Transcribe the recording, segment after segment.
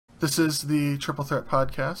This is the Triple Threat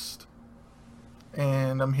Podcast,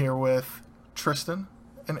 and I'm here with Tristan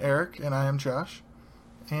and Eric, and I am Josh.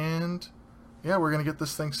 And yeah, we're going to get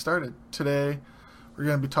this thing started. Today, we're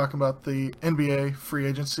going to be talking about the NBA free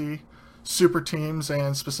agency, super teams,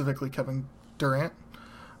 and specifically Kevin Durant.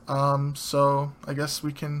 So I guess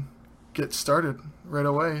we can get started right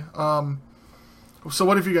away. So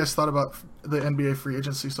what have you guys thought about the NBA free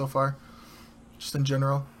agency so far, just in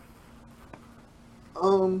general?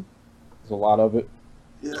 There's a lot of it.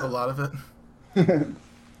 Yeah. A lot of it.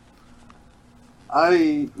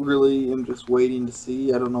 I really am just waiting to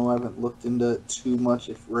see. I don't know. I haven't looked into it too much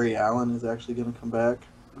if Ray Allen is actually going to come back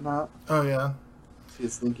or not. Oh yeah. If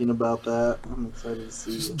he's thinking about that, I'm excited to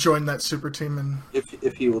see. Just join that super team and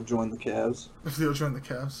if he will join the Cavs. If he'll join the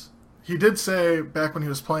Cavs. He did say back when he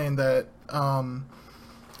was playing that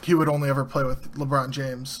he would only ever play with LeBron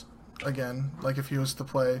James again. Like if he was to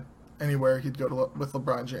play anywhere, he'd go to with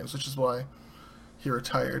LeBron James, which is why he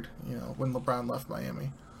retired. You know, when LeBron left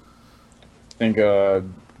Miami. I think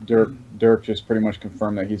Dirk just pretty much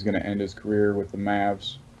confirmed that he's going to end his career with the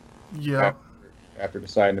Mavs. Yeah. After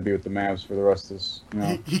deciding to be with the Mavs for the rest of this, you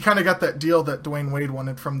know. He kind of got that deal that Dwayne Wade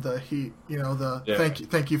wanted from the Heat. You know,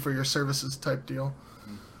 thank you for your services type deal.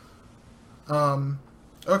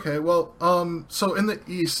 Okay, well, so in the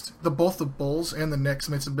East, both the Bulls and the Knicks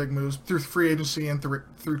made some big moves through free agency and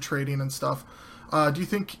through trading and stuff. Do you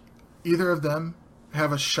think either of them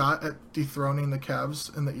have a shot at dethroning the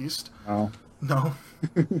Cavs in the East? No.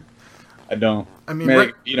 I don't. I mean,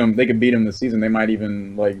 they could beat them this season. They might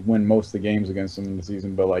even win most of the games against them in the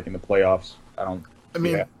season, but in the playoffs, I don't. I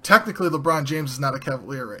mean, technically, LeBron James is not a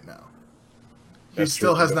Cavalier right now. He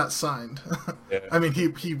still has not signed. Yeah. I mean,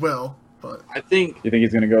 he will. But I think. You think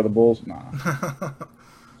he's going to go to the Bulls? Nah.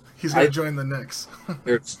 He's going to join the Knicks.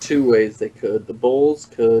 There's two ways they could. The Bulls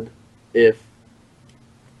could, if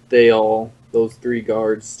those three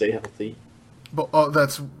guards stay healthy. But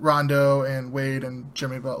that's Rondo and Wade and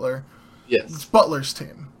Jimmy Butler. Yes, it's Butler's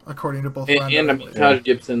team, according to both Rondo and Wade. Taj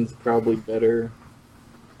Gibson's probably better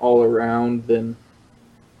all around than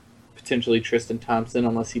potentially Tristan Thompson,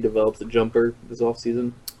 unless he develops a jumper this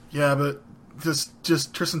offseason. Yeah, but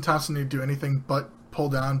just Tristan Thompson need to do anything but pull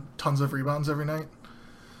down tons of rebounds every night?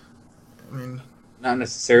 I mean... Not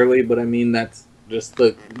necessarily, but I mean that's just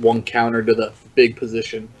the one counter to the big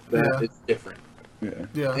position. That is different.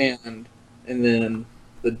 Yeah. And then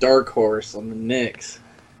the dark horse on the Knicks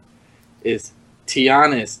is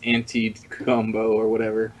Giannis Antetokounmpo or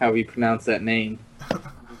whatever, how we pronounce that name. What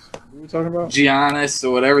are we talking about? Giannis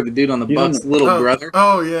or whatever, the dude on the Bucks' little brother.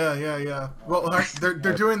 Oh, yeah. Well, they're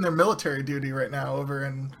doing their military duty right now over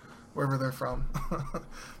in wherever they're from.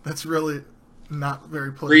 That's really not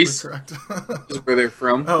very politically correct. Is where they're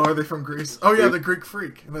from. Oh, are they from Greece? Oh, yeah, the Greek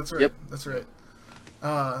Freak. That's right. Yep. That's right.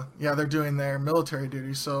 Yeah, they're doing their military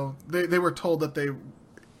duty, so they were told that they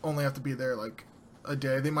only have to be there a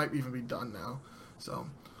day. They might even be done now. So,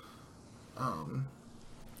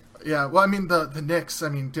 yeah. Well, I mean the Knicks. I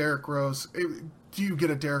mean Derrick Rose. Do you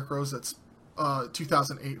get a Derrick Rose that's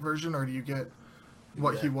 2008 version, or do you get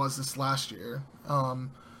what he was this last year?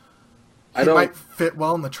 He might fit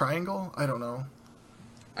well in the triangle. I don't know.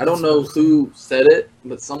 I don't know who said it,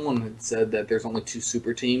 but someone had said that there's only two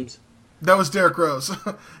super teams. That was Derrick Rose.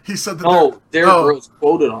 He said that. Derrick Rose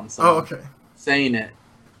quoted on someone. Oh, okay. Saying it,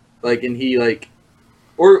 and he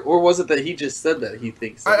or was it that he just said that he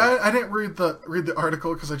thinks? I didn't read the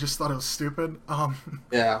article because I just thought it was stupid.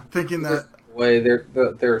 Yeah. Thinking that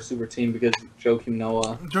they're a super team because Joakim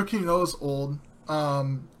Noah's old.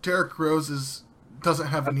 Derrick Rose doesn't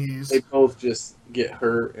have knees. They both just get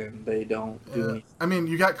hurt and they don't do anything. I mean,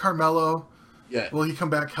 you got Carmelo. Yeah. Will he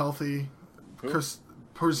come back healthy? Chris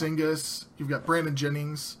Porzingis. You've got Brandon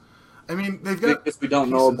Jennings. I mean, they've got. We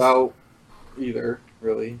don't know about either,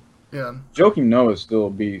 really. Yeah. Joakim Noah is still a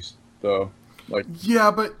beast, though.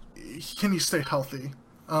 Yeah, but can he stay healthy?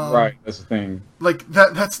 Right, that's the thing.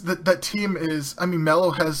 That team is. I mean,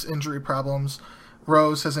 Melo has injury problems.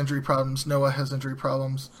 Rose has injury problems. Noah has injury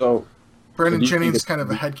problems. So. Brandon Jennings is kind of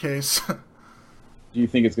a head case. Do you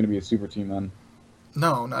think it's going to be a super team then?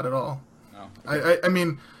 No, not at all. No. I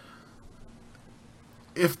mean,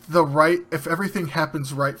 if everything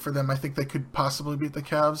happens right for them, I think they could possibly beat the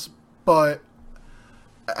Cavs. But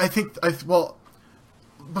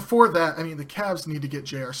before that, I mean, the Cavs need to get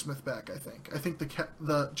J.R. Smith back. I think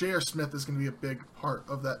the J.R. Smith is going to be a big part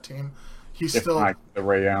of that team. He's still the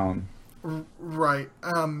Ray Allen. Right.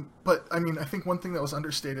 But I mean, I think one thing that was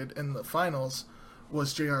understated in the finals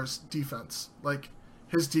was JR's defense.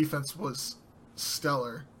 His defense was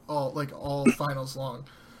stellar all finals long.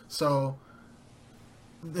 So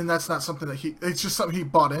and that's not something that it's just something he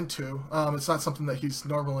bought into. It's not something that he's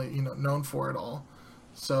normally, known for at all.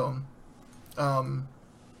 So,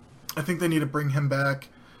 I think they need to bring him back.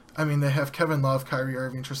 I mean, they have Kevin Love, Kyrie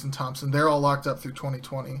Irving, Tristan Thompson. They're all locked up through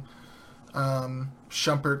 2020.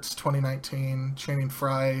 Shumpert's 2019, Channing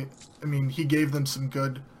Frye. I mean, he gave them some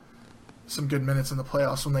good minutes in the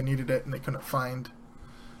playoffs when they needed it, and they couldn't find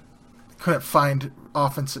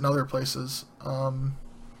offense in other places.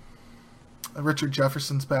 Richard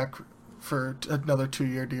Jefferson's back for another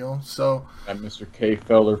 2-year deal. So and Mr. K.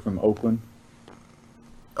 Felder from Oakland.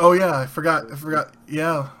 Oh yeah, I forgot.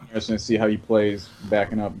 Yeah. Interesting to see how he plays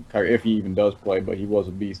backing up, if he even does play. But he was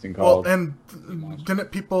a beast in college. Well, and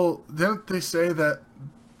didn't they say that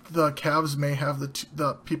the Cavs may have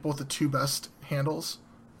the people with the 2 best handles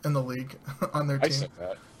in the league on their team? I said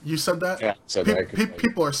that. You said that? Yeah, I said that.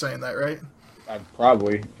 People are saying that, right?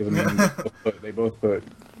 Probably, because they both put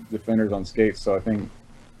defenders on skates, so I think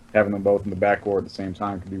having them both in the backcourt at the same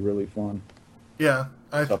time could be really fun. Yeah,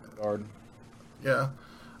 Tough to guard. Yeah.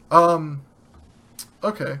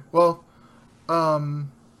 Okay. Well, I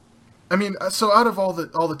mean, so out of all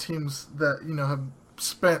the teams that have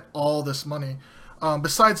spent all this money,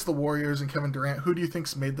 besides the Warriors and Kevin Durant, who do you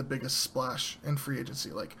think's made the biggest splash in free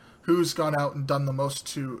agency? Like, who's gone out and done the most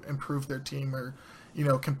to improve their team or be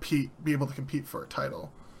able to compete for a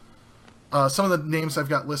title? Some of the names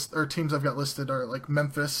teams I've got listed are like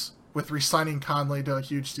Memphis with re-signing Conley to a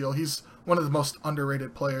huge deal. He's one of the most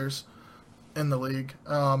underrated players in the league.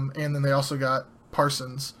 And then they also got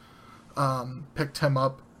Parsons, picked him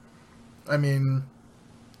up. I mean,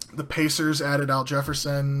 the Pacers added Al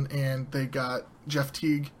Jefferson, and they got Jeff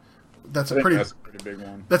Teague. That's a pretty big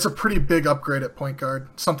one. That's a pretty big upgrade at point guard.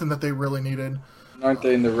 Something that they really needed. Aren't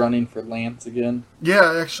they in the running for Lance again?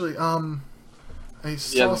 Yeah, actually, I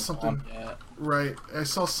saw something. Right, I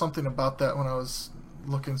saw something about that when I was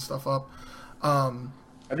looking stuff up.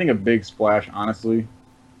 I think a big splash, honestly.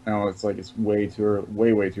 I know it's way too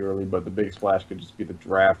early, way too early, but the big splash could just be the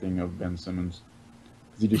drafting of Ben Simmons,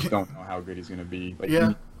 because you just don't know how good he's going to be.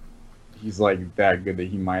 He's that good that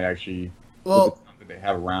he might actually. Well, that they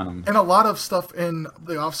have around him, and a lot of stuff in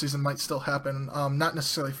the offseason might still happen. Not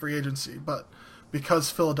necessarily free agency, but because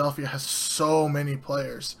Philadelphia has so many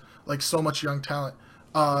players, so much young talent.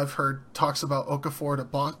 I've heard talks about Okafor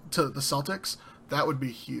to the Celtics. That would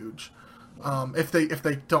be huge. If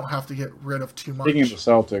they don't have to get rid of too much. Speaking of the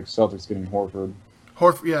Celtics getting Horford.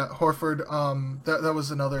 Horford. That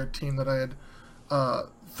was another team that I had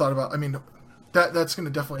thought about. I mean, that's going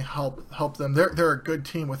to definitely help them. They're a good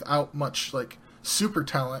team without much super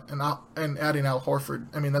talent, and adding Al Horford.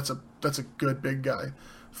 I mean, that's a good big guy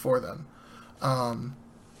for them.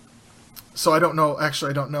 So I don't know.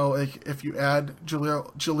 Actually, I don't know if you add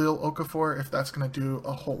Jaleel Okafor, if that's going to do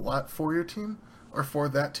a whole lot for your team or for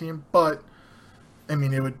that team. But I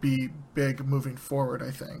mean, it would be big moving forward,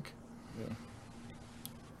 I think.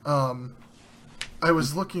 Yeah. I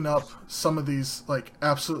was looking up some of these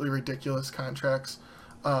absolutely ridiculous contracts.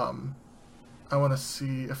 I want to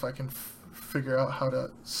see if I can figure out how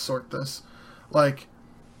to sort this. Because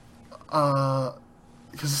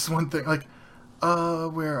it's one thing.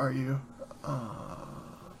 Where are you?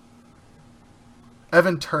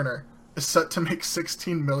 Evan Turner is set to make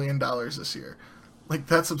 $16 million this year.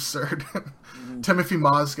 That's absurd. Timothy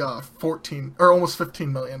Mozgov, almost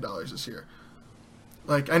 $15 million this year.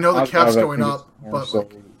 I know the cap's going up,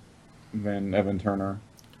 but than Evan Turner.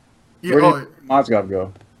 Yeah, where did Mozgov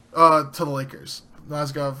go? To the Lakers.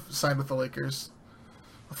 Mozgov signed with the Lakers,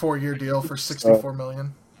 a 4-year deal for $64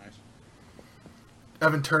 million. Nice.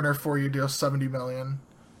 Evan Turner, 4-year deal, $70 million.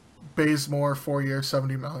 Bazemore, 4-year,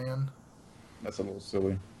 $70 million. That's a little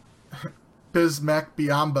silly. Bismack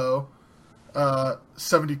Biyombo,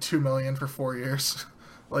 $72 million for 4 years.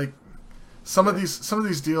 Some of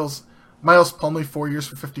these deals. Miles Plumlee, 4 years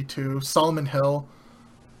for $52. Solomon Hill,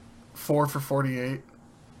 4 for $48.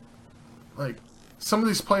 Some of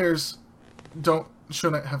these players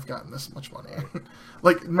shouldn't have gotten this much money.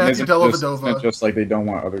 Matthew Dellavedova. It's just they don't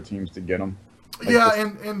want other teams to get them.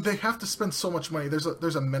 And they have to spend so much money.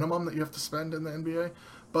 There's a minimum that you have to spend in the NBA,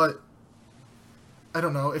 but I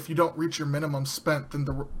don't know, if you don't reach your minimum spent, then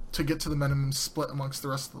to get to the minimum split amongst the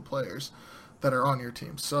rest of the players that are on your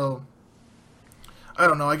team. So I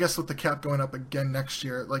don't know. I guess with the cap going up again next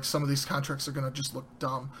year, some of these contracts are going to just look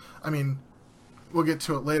dumb. I mean, we'll get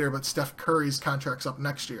to it later, but Steph Curry's contract's up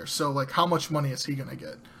next year. So how much money is he going to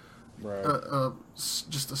get? Right.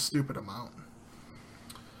 Just a stupid amount.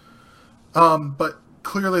 But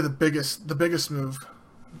clearly the biggest move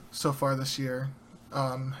so far this year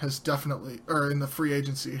has definitely, or in the free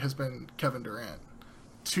agency, has been Kevin Durant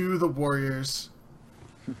to the Warriors.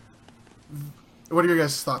 what are your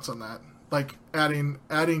guys' thoughts on that? Like adding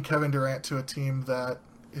Kevin Durant to a team that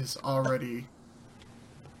is already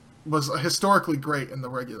was historically great in the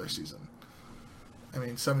regular season. I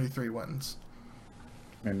mean, 73 wins.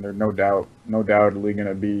 And they're no doubtedly going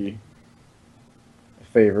to be a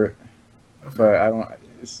favorite. Okay. But I don't.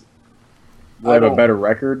 Will have a better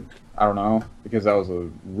record? I don't know, because that was a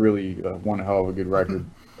really one hell of a good record.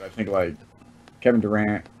 But I think like Kevin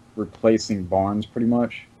Durant replacing Barnes pretty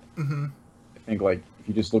much. Mm-hmm. I think like if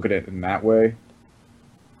you just look at it in that way,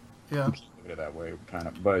 yeah, look at it that way, kind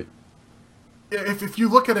of. But yeah, if you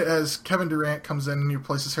look at it as Kevin Durant comes in and he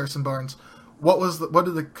replaces Harrison Barnes, what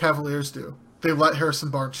did the Cavaliers do? They let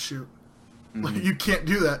Harrison Barnes shoot. mm-hmm. Like, you can't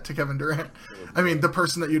do that to Kevin Durant. I mean, the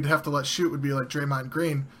person that you'd have to let shoot would be like Draymond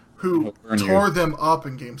Green, who tore them up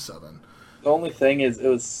in Game 7. The only thing is, it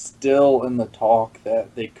was still in the talk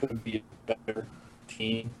that they could be a better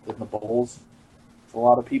team than the Bulls for a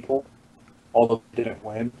lot of people, although they didn't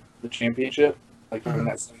win the championship, like having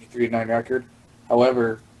that 73-9 record.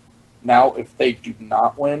 However, now if they do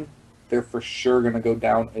not win, they're for sure going to go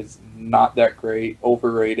down as not that great,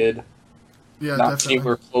 overrated, Yeah, not definitely.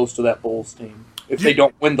 anywhere close to that Bulls team if they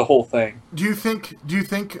don't win the whole thing. Do you think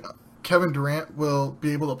Kevin Durant will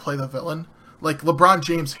be able to play the villain? Like LeBron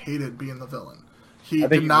James hated being the villain. He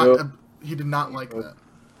did not like that.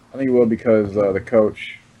 I think he will because the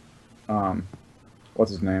coach,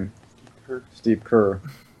 what's his name? Steve Kerr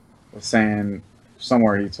was saying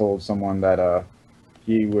somewhere he told someone that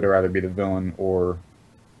he would rather be the villain or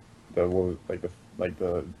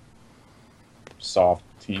the soft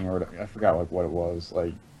team, or I forgot like what it was,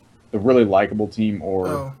 like the really likable team,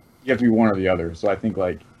 or you have to be one or the other. So I think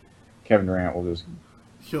like Kevin Durant will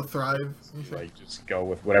he'll thrive. Like just go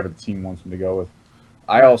with whatever the team wants him to go with.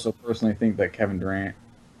 I also personally think that Kevin Durant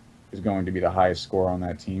is going to be the highest scorer on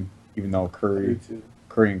that team, even though Curry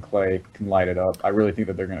and Clay can light it up. I really think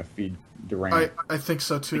that they're going to feed Durant. I think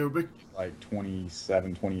so too. Like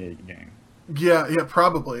 27, 28 a game. Yeah,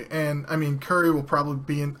 probably. And I mean, Curry will probably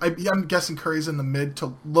be in. I'm guessing Curry's in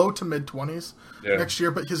the low to mid 20s next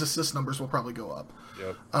year, but his assist numbers will probably go up.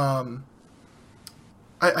 Yep.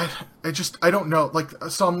 I don't know. Like,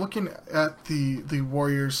 so I'm looking at the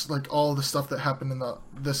Warriors, like all the stuff that happened in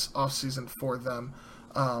this offseason for them,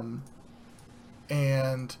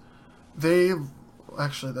 and they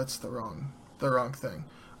actually that's the wrong thing.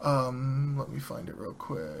 Let me find it real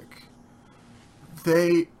quick.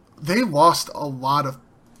 They lost a lot of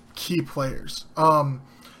key players. Not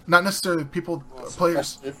necessarily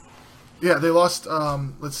players. Yeah, they lost.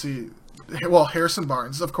 Let's see. Well, Harrison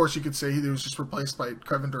Barnes, of course, you could say he was just replaced by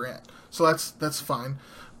Kevin Durant, so that's fine.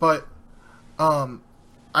 But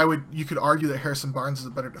you could argue that Harrison Barnes is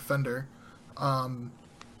a better defender. They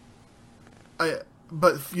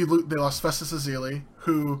lost Festus Ezeli,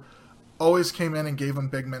 who always came in and gave them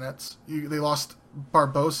big minutes. They lost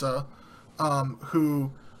Barbosa,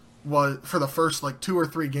 who was for the first like 2 or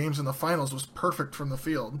 3 games in the finals was perfect from the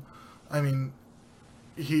field. I mean,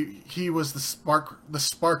 he was the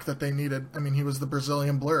spark that they needed. I mean, he was the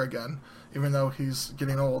Brazilian Blur again, even though he's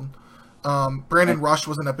getting old. Brandon Rush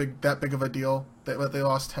wasn't that big of a deal that they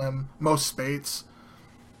lost him. Mo Spates.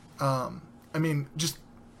 I mean, just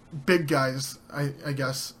big guys. I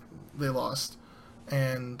guess they lost,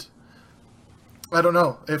 and I don't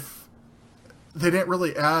know if they didn't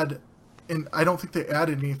really add. And I don't think they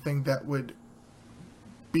added anything that would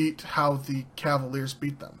beat how the Cavaliers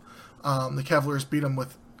beat them. The Cavaliers beat them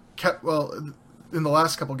with, in the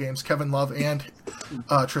last couple games, Kevin Love and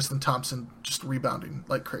Tristan Thompson just rebounding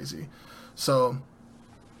like crazy. So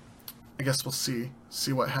I guess we'll see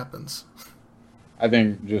what happens. I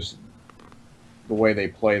think just the way they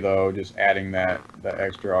play, though, just adding that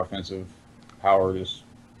extra offensive power, just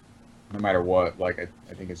no matter what, like I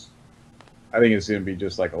think it's going to be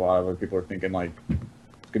just like a lot of other people are thinking, like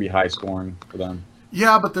it's going to be high scoring for them.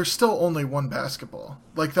 Yeah, but there's still only one basketball.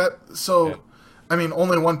 Like that, so, yeah. I mean,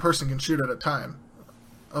 only one person can shoot at a time.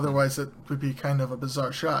 Otherwise, it would be kind of a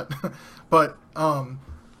bizarre shot. But,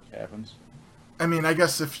 it happens. I mean, I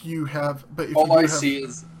guess if you have... But if all I see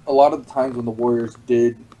is a lot of the times when the Warriors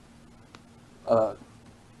did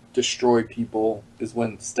destroy people is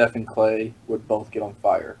when Steph and Clay would both get on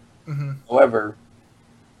fire. Mm-hmm. However,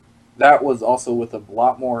 that was also with a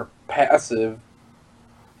lot more passive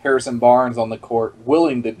Harrison Barnes on the court,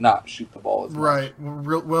 willing to not shoot the ball as much. Right,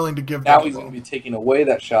 willing to give. Now he's going to be taking away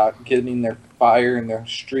that shot, getting their fire and their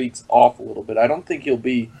streaks off a little bit. I don't think he'll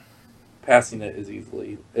be passing it as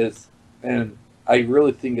easily and I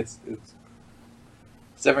really think it's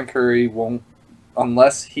Stephen Curry won't,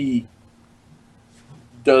 unless he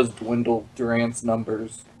does dwindle Durant's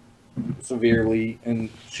numbers severely and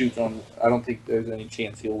shoots on. I don't think there's any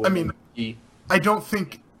chance he'll win. I mean, I don't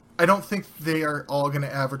think they are all going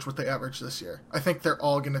to average what they averaged this year. I think they're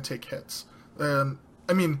all going to take hits.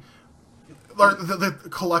 I mean,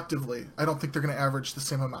 collectively, I don't think they're going to average the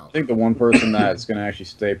same amount. I think the one person that's going to actually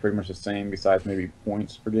stay pretty much the same, besides maybe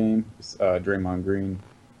points per game, is Draymond Green.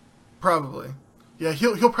 Probably, yeah.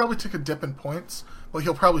 He'll probably take a dip in points, but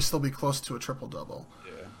he'll probably still be close to a triple double.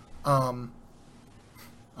 Yeah.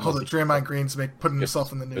 Hold it, Draymond Green's putting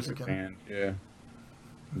himself in the news again. Yeah,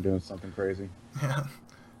 I'm doing something crazy. Yeah,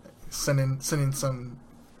 sending some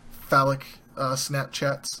phallic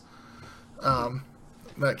Snapchats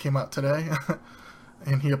that came out today,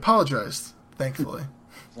 and he apologized. Thankfully,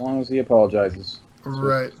 as long as he apologizes,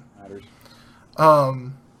 right? Matters.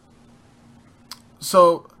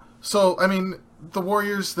 So I mean, the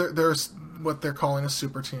Warriors, they're what they're calling a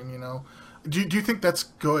super team. You know, do you think that's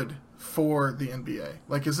good for the NBA?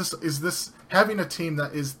 Like, is this having a team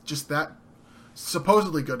that is just that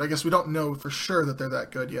supposedly good? I guess we don't know for sure that they're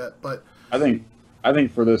that good yet, but I think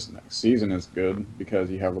for this next season is good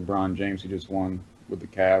because you have LeBron James who just won with the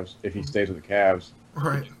Cavs. If he stays with the Cavs,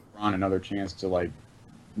 right, LeBron another chance to like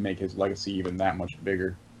make his legacy even that much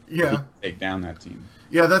bigger. Yeah, take down that team.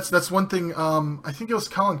 Yeah, that's one thing. I think it was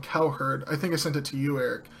Colin Cowherd. I think I sent it to you,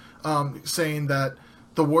 Eric, saying that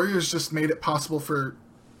the Warriors just made it possible for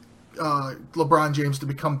LeBron James to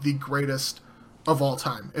become the greatest of all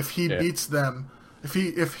time. If he beats them, if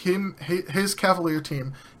his Cavalier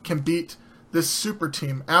team can beat this super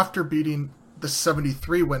team after beating the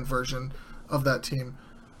 73 win version of that team,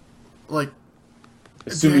 like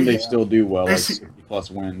assuming they still do well, like 60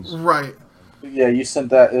 plus wins, right? Yeah, you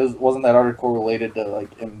sent that. Wasn't that article related to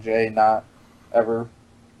like MJ not ever?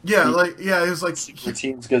 Yeah, it was like super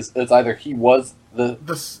teams because it's either he was the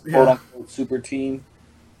quote unquote super team,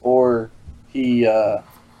 or he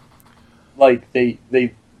like they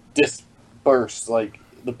dispersed, like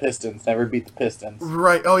the Pistons never beat the Pistons.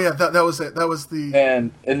 Right. Oh yeah, that was it. That was the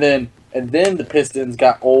and then the Pistons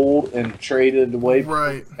got old and traded away.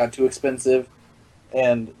 Right. Got too expensive,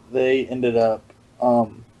 and they ended up.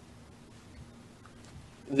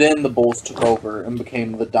 Then the Bulls took over and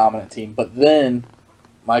became the dominant team. But then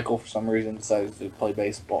Michael, for some reason, decided to play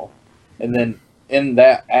baseball. And then in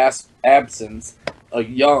that absence, a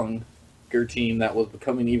younger team that was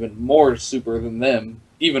becoming even more super than them,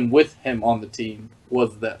 even with him on the team,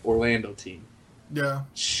 was that Orlando team. Yeah.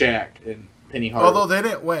 Shaq and Penny Hardaway. Although they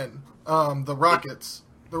didn't win. The Rockets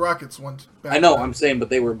won. I know, I'm saying, but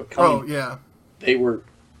they were becoming... Oh, yeah. They were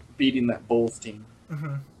beating that Bulls team.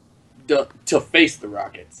 Mm-hmm. To face the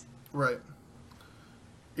Rockets. Right.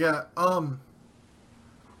 Yeah,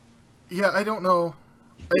 yeah, I don't know.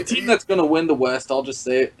 The team that's going to win the West, I'll just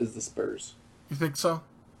say it, is the Spurs. You think so?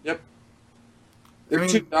 Yep. They're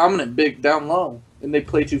too dominant big down low, and they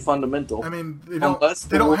play too fundamental. I mean, they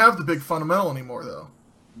don't have the big fundamental anymore, though.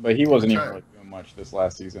 But he wasn't even really doing much this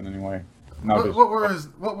last season anyway.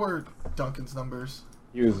 What were Duncan's numbers?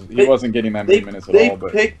 He wasn't getting that many minutes at all.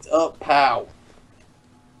 But they picked up Powell.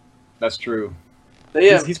 That's true.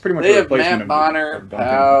 He's pretty much they a have replacement Matt Bonner, of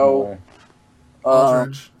Powell,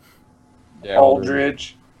 Aldridge.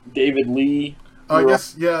 Aldridge, David Lee. I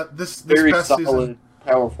guess this very past solid season,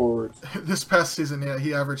 power forwards. This past season,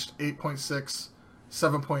 he averaged 8.6,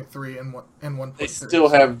 7.3, and 1.3. They still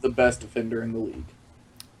have the best defender in the league.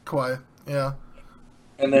 Kawhi, yeah.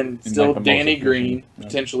 And then still Danny Green,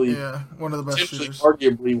 potentially, one of the best shooters.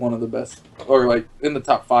 Arguably one of the best, or like in the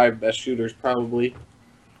top 5 best shooters, probably.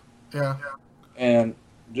 Yeah. And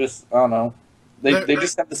just, I don't know. They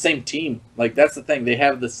just have the same team. Like, that's the thing. They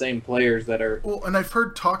have the same players that are... Well, and I've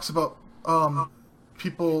heard talks about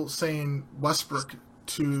people saying Westbrook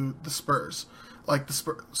to the Spurs. Like,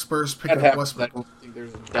 the Spurs picking up Westbrook. I don't think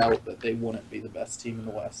there's a doubt that they wouldn't be the best team in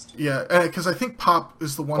the West. Yeah, because I think Pop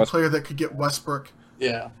is the one player that could get Westbrook...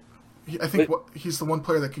 Yeah. I think he's the one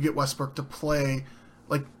player that could get Westbrook to play,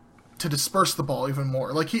 like, to disperse the ball even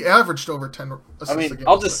more. Like, he averaged over 10 assists a game.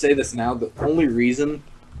 I'll just say this now. The only reason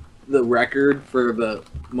the record for the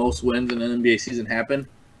most wins in an NBA season happened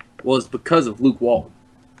was because of Luke Walton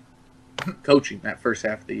coaching that first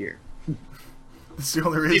half of the year. That's the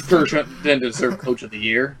only reason. He didn't deserve Coach of the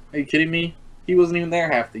Year. Are you kidding me? He wasn't even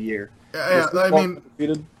there half the year. Yeah, I mean...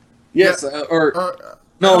 Yes,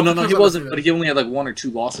 No, he wasn't, but he only had like 1 or 2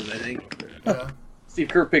 losses, I think. Yeah. Steve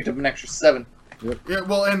Kerr picked up an extra 7. Yep. Yeah,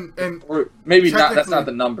 well, and or maybe not. That's not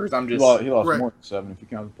the numbers. I'm just he lost more than 7 if you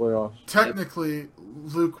count the playoffs. Technically,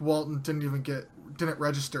 Luke Walton didn't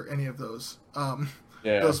register any of those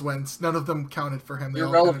those wins. None of them counted for him.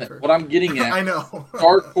 Irrelevant. What I'm getting at, I know.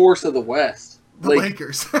 dark horse of the West, the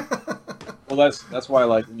Lakers. Well, that's why,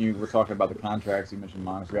 like, when you were talking about the contracts, you mentioned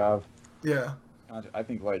Mozgov. Yeah. I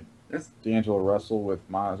think, like, D'Angelo Russell with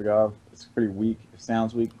Mozgov, it's pretty weak. It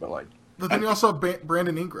sounds weak, but, like... But then you also have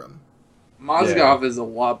Brandon Ingram. Mozgov is a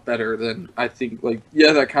lot better than I think. Like,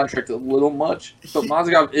 yeah, that contract's a little much, but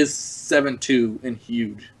Mozgov is 7'2" and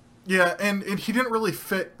huge. Yeah, and he didn't really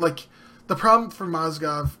fit. Like, the problem for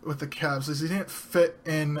Mozgov with the Cavs is he didn't fit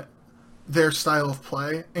in their style of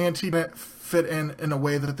play, and he didn't fit in a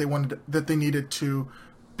way that they needed to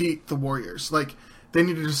beat the Warriors. Like, they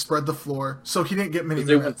needed to spread the floor, so he didn't get many minutes.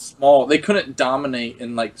 They went small. They couldn't dominate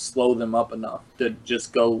and like slow them up enough to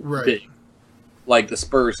just go big, like the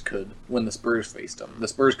Spurs could when the Spurs faced them. The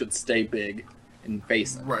Spurs could stay big and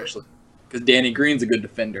face them, actually, because Danny Green's a good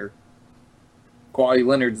defender. Kawhi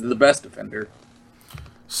Leonard's the best defender.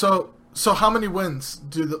 So how many wins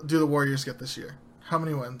do the Warriors get this year? How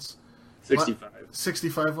many wins? 65.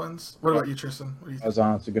 65 wins? What about you, Tristan? What do you think? I was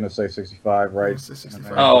honestly going to say 65, right? Say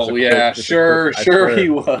 65. Oh, yeah, sure he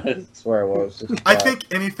was. I swear I was. 65. I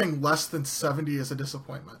think anything less than 70 is a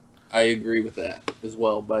disappointment. I agree with that as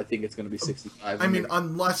well, but I think it's going to be 65. I mean,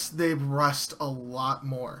 unless they rest a lot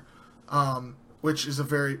more, which is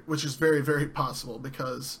very, very possible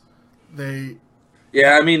because they...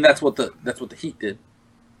 Yeah, I mean, that's what the Heat did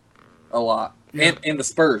a lot. Yeah. And the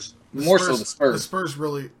Spurs. More so the Spurs. The Spurs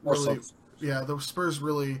really yeah, the Spurs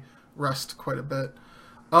really rest quite a bit.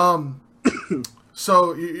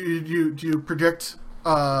 So you predict?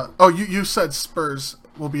 You said Spurs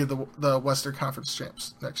will be the Western Conference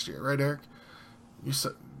champs next year, right, Eric? You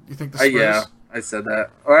think the Spurs? Yeah, I said that.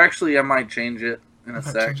 Or actually, I might change it in a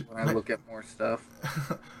sec when I look at more stuff.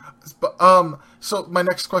 But so my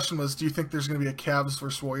next question was: do you think there's going to be a Cavs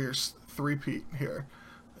versus Warriors three-peat here?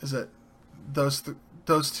 Is it those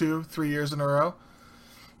 2 3 years in a row?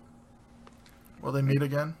 Will they meet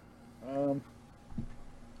again? Want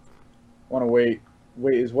to wait.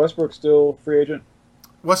 Wait, is Westbrook still free agent?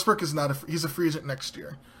 Westbrook is not. He's a free agent next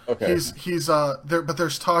year. Okay. He's there, but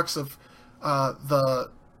there's talks of the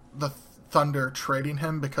Thunder trading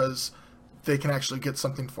him because they can actually get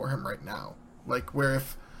something for him right now. Like, where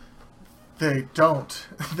if they don't,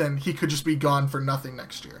 then he could just be gone for nothing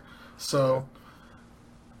next year. So,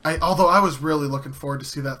 although I was really looking forward to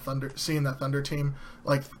seeing that Thunder team.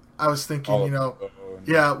 Like, I was thinking,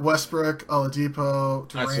 Westbrook, Oladipo,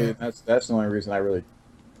 Durant. That's the only reason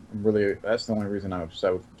that's the only reason I'm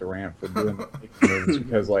upset with Durant for doing moves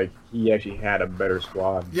because like he actually had a better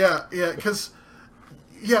squad. Yeah, because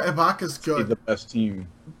Ibaka's good. He's the best team,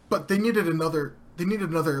 but they needed another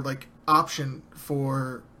like option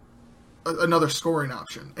for another scoring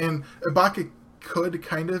option, and Ibaka could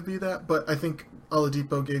kind of be that, but I think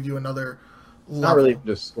Oladipo gave you another level. Not really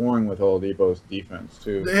just scoring with Oladipo's defense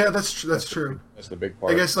too. Yeah, that's true. That's the big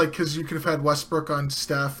part. I guess like because you could have had Westbrook on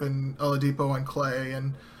Steph and Oladipo on Clay,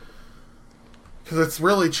 and because it's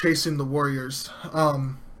really chasing the Warriors. I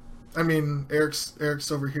mean,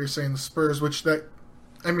 Eric's over here saying the Spurs,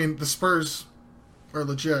 the Spurs are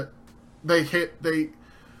legit. They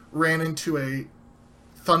ran into a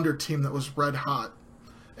Thunder team that was red hot,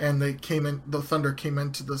 and the Thunder came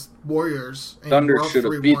into the Warriors. And Thunder should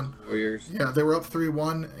have beat the Warriors. Yeah, they were up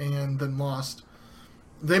 3-1 and then lost.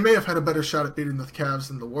 They may have had a better shot at beating the Cavs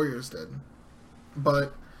than the Warriors did,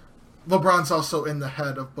 but LeBron's also in the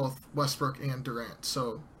head of both Westbrook and Durant,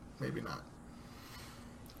 so maybe not.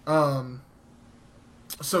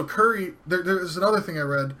 So Curry, there's another thing I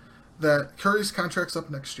read that Curry's contract's up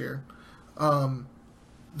next year,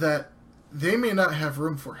 that they may not have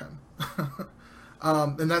room for him,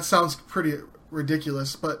 and that sounds pretty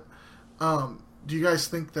ridiculous. But do you guys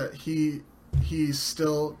think that he's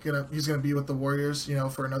gonna be with the Warriors,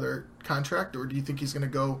 for another contract, or do you think he's gonna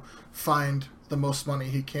go find the most money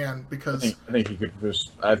he can? Because I think he could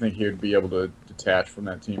I think he would be able to detach from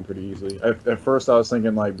that team pretty easily. At first, I was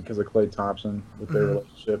thinking like because of Klay Thompson with their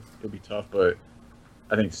relationship, it'd be tough. But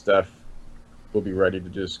I think Steph will be ready to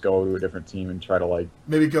just go to a different team and try to like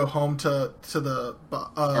maybe go home to the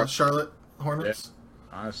Charlotte Hornets.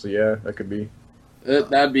 Yeah. Honestly, yeah, that could be.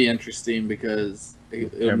 That'd be interesting because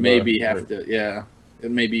it maybe have to. Yeah,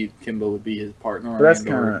 it maybe Kimba would be his partner.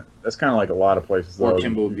 But that's kind of like a lot of places though.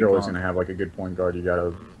 You're always going to have like a good point guard. You got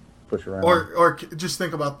to push around. Or just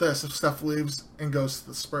think about this: if Steph leaves and goes to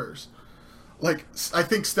the Spurs, like I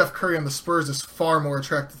think Steph Curry on the Spurs is far more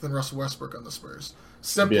attractive than Russell Westbrook on the Spurs.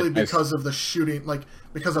 Simply because of the shooting, like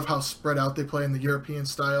because of how spread out they play in the European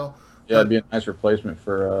style. Yeah, it'd be a nice replacement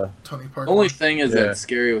for Tony Parker. The only thing is that's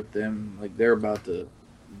scary with them. Like they're about to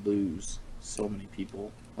lose so many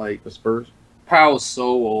people. Like the Spurs. Powell's so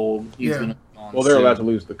old. He's gonna be gone they're about to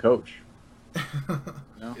lose the coach.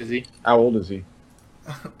 Is he? How old is he?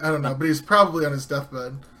 I don't know, but he's probably on his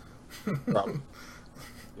deathbed. Probably.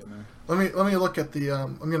 Let me look at the.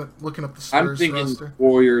 Looking up the I'm Spurs thinking roster.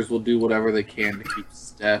 Warriors will do whatever they can to keep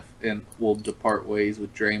Steph, and will depart ways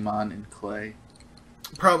with Draymond and Clay.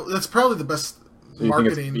 That's probably the best So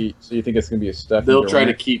marketing. you think it's gonna be a Steph? They'll and try to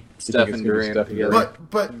Durant? keep You Steph think it's and gonna be Durant Steph and together.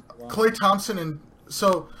 Durant? But Klay Thompson and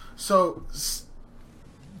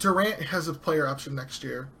Durant has a player option next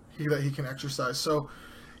year that he can exercise. So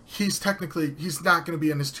he's not going to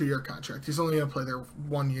be in his 2-year contract. He's only going to play there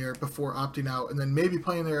 1 year before opting out, and then maybe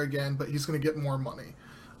playing there again. But he's going to get more money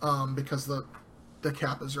because the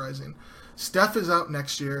cap is rising. Steph is out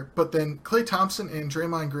next year, but then Klay Thompson and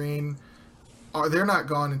Draymond Green they're not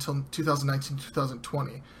gone until 2019,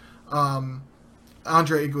 2020.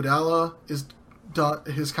 Andre Iguodala is done.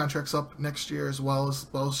 His contract's up next year as well as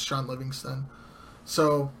Sean Livingston.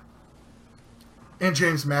 So, and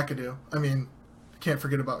James McAdoo. I mean, can't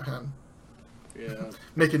forget about him. Yeah.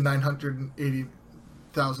 Making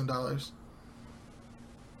 $980,000.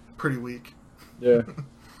 Pretty weak. Yeah.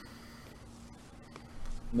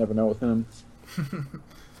 Never know with him.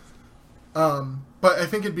 But I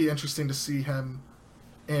think it'd be interesting to see him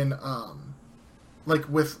in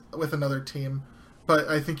with another team. But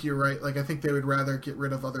I think you're right. Like I think they would rather get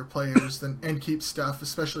rid of other players and keep Steph,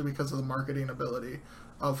 especially because of the marketing ability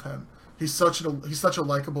of him. He's such a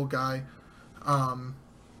likable guy.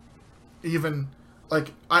 Even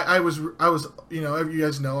like I was you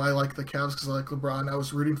guys know I like the Cavs because I like LeBron. I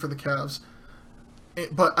was rooting for the Cavs,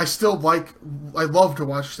 but I love to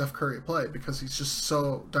watch Steph Curry play because he's just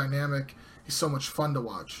so dynamic. He's so much fun to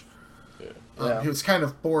watch. Yeah. He was kind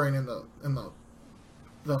of boring in the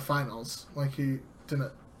finals. Like he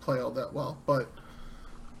didn't play all that well, but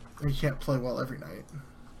he can't play well every night.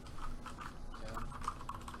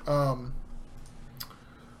 Yeah.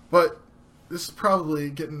 But this is probably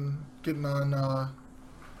getting on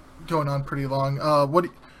going on pretty long. Do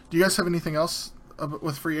you guys have anything else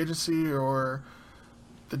with free agency or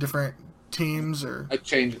the different teams or? I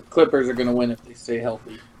change it. Clippers are going to win if they stay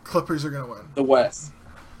healthy. Clippers are going to win. The West.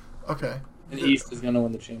 Okay. And the East is going to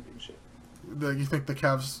win the championship. You think the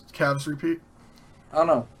Cavs repeat? I don't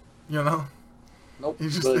know. You know? Nope. You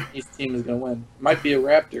just- The East team is going to win. Might be a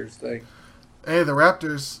Raptors thing. Hey, the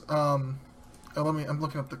Raptors. I'm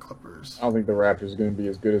looking up the Clippers. I don't think the Raptors are going to be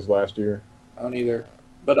as good as last year. I don't either.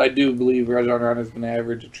 But I do believe Rajon Rondo is going to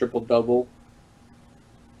average a triple-double.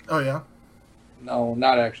 Oh yeah. No,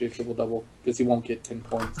 not actually a triple-double because he won't get 10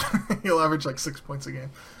 points. He'll average like 6 points a game.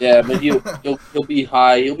 Yeah, but he'll be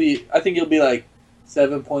high. I think he'll be like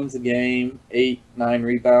 7 points a game, 8, 9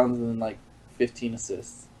 rebounds, and then like 15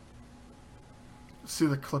 assists. See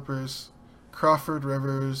the Clippers. Crawford,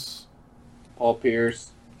 Rivers. Paul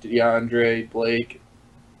Pierce, DeAndre, Blake,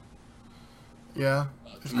 Yeah.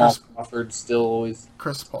 Jamal Crawford still always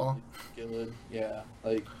Chris Paul. good. Yeah,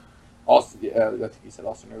 like Austin. Yeah, I think you said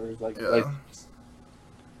Austin Rivers. Like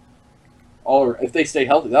all if they stay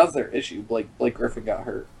healthy, that was their issue. Blake Griffin got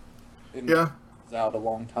hurt. And Yeah. was out a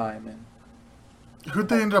long time, and Who'd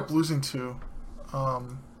they end up losing to?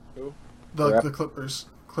 Who? The Clippers.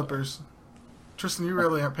 Tristan, you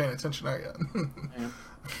really aren't paying attention, are you?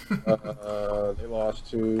 They lost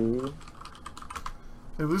to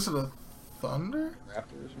They lose to the Thunder?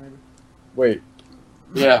 Raptors, maybe. Wait,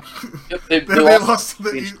 yeah, yep, they They lost lost to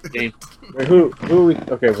the the game. wait, who?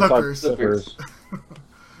 Okay, we'll talk Clippers. Clippers.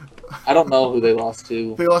 I don't know who they lost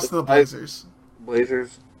to. They lost to the Blazers.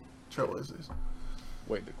 Blazers. Trailblazers.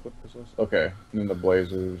 Wait, the Clippers lost. Okay, and then the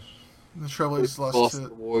Blazers. The Trailblazers Lost lost to the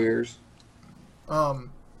to. Warriors. I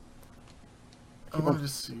wanted to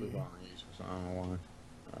see. I don't know why.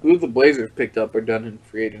 Who the Blazers picked up or done in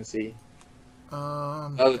free agency?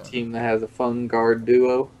 Another Okay. team that has a fun guard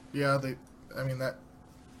duo. Yeah, they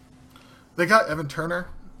got Evan Turner.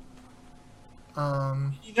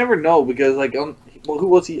 You never know because who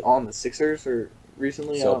was he on the Sixers or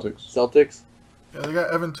recently? Celtics. Celtics. Yeah, they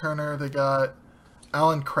got Evan Turner. They got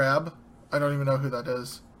Alan Crabb. I don't even know who that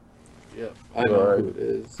is. Yeah, I know Right. who it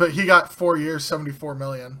is. But he got 4 years, $74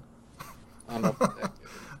 million. I don't know.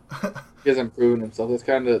 If that he hasn't proven himself. That's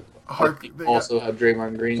kind of also how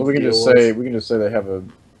Draymond Green. So we can just say they have a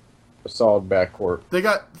solid backcourt. They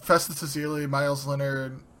got Festus Ezeli, Miles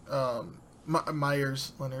Leonard,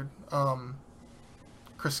 Myers Leonard,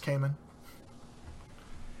 Chris Kaman.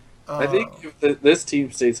 I think if this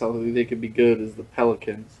team stays healthy, they could be good as the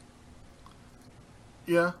Pelicans.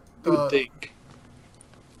 Yeah. Who would think?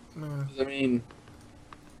 mm, I mean,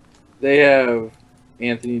 they have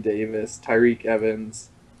Anthony Davis, Tyreek Evans.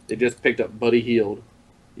 They just picked up Buddy Hield.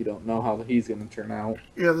 You don't know how he's going to turn out.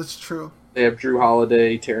 Yeah, that's true. They have Drew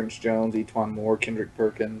Holiday, Terrence Jones, Etwan Moore, Kendrick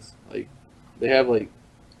Perkins. Like, They have like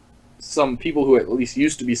some people who at least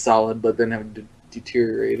used to be solid, but then have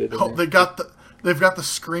deteriorated. Oh, they've got the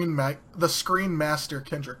screen master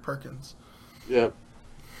Kendrick Perkins. Yep.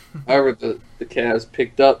 However, the Cavs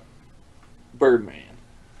picked up Birdman.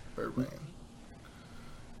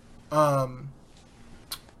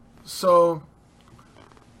 So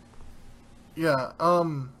yeah,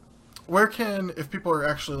 where can, if people are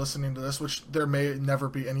actually listening to this, which there may never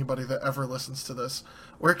be anybody that ever listens to this,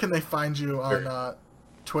 where can they find you on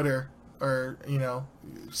Twitter, or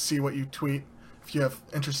see what you tweet if you have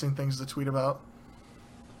interesting things to tweet about?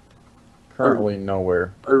 Currently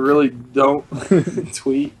nowhere. I really don't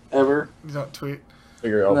tweet ever. You don't tweet?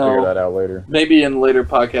 I'll figure that out later. Maybe in later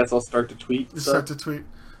podcasts I'll start to tweet. Start to tweet?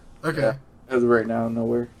 Okay. Yeah. As of right now,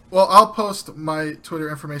 nowhere. Well, I'll post my Twitter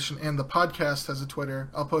information, and the podcast has a Twitter.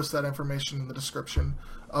 I'll post that information in the description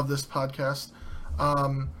of this podcast.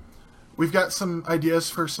 We've got some ideas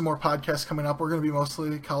for some more podcasts coming up. We're going to be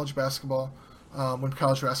mostly college basketball. When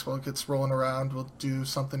college basketball gets rolling around, we'll do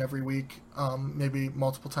something every week, maybe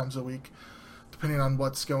multiple times a week, depending on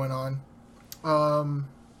what's going on.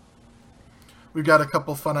 We've got a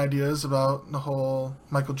couple fun ideas about the whole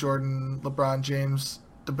Michael Jordan, LeBron James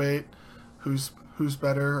debate. Who's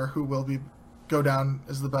better, or who will go down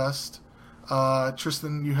as the best?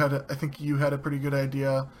 Tristan, I think you had a pretty good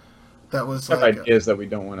idea. That was ideas that we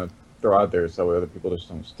don't want to throw out there, so other people just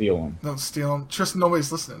don't steal them. Don't steal them. Tristan,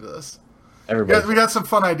 nobody's listening to this. Everybody. We got some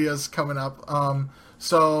fun ideas coming up.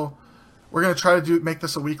 So we're gonna try to make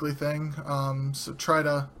this a weekly thing. So try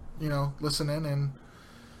to listen in and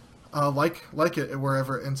like it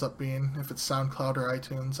wherever it ends up being. If it's SoundCloud or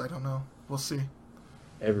iTunes, I don't know. We'll see.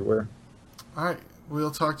 Everywhere. All right.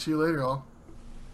 We'll talk to you later, all.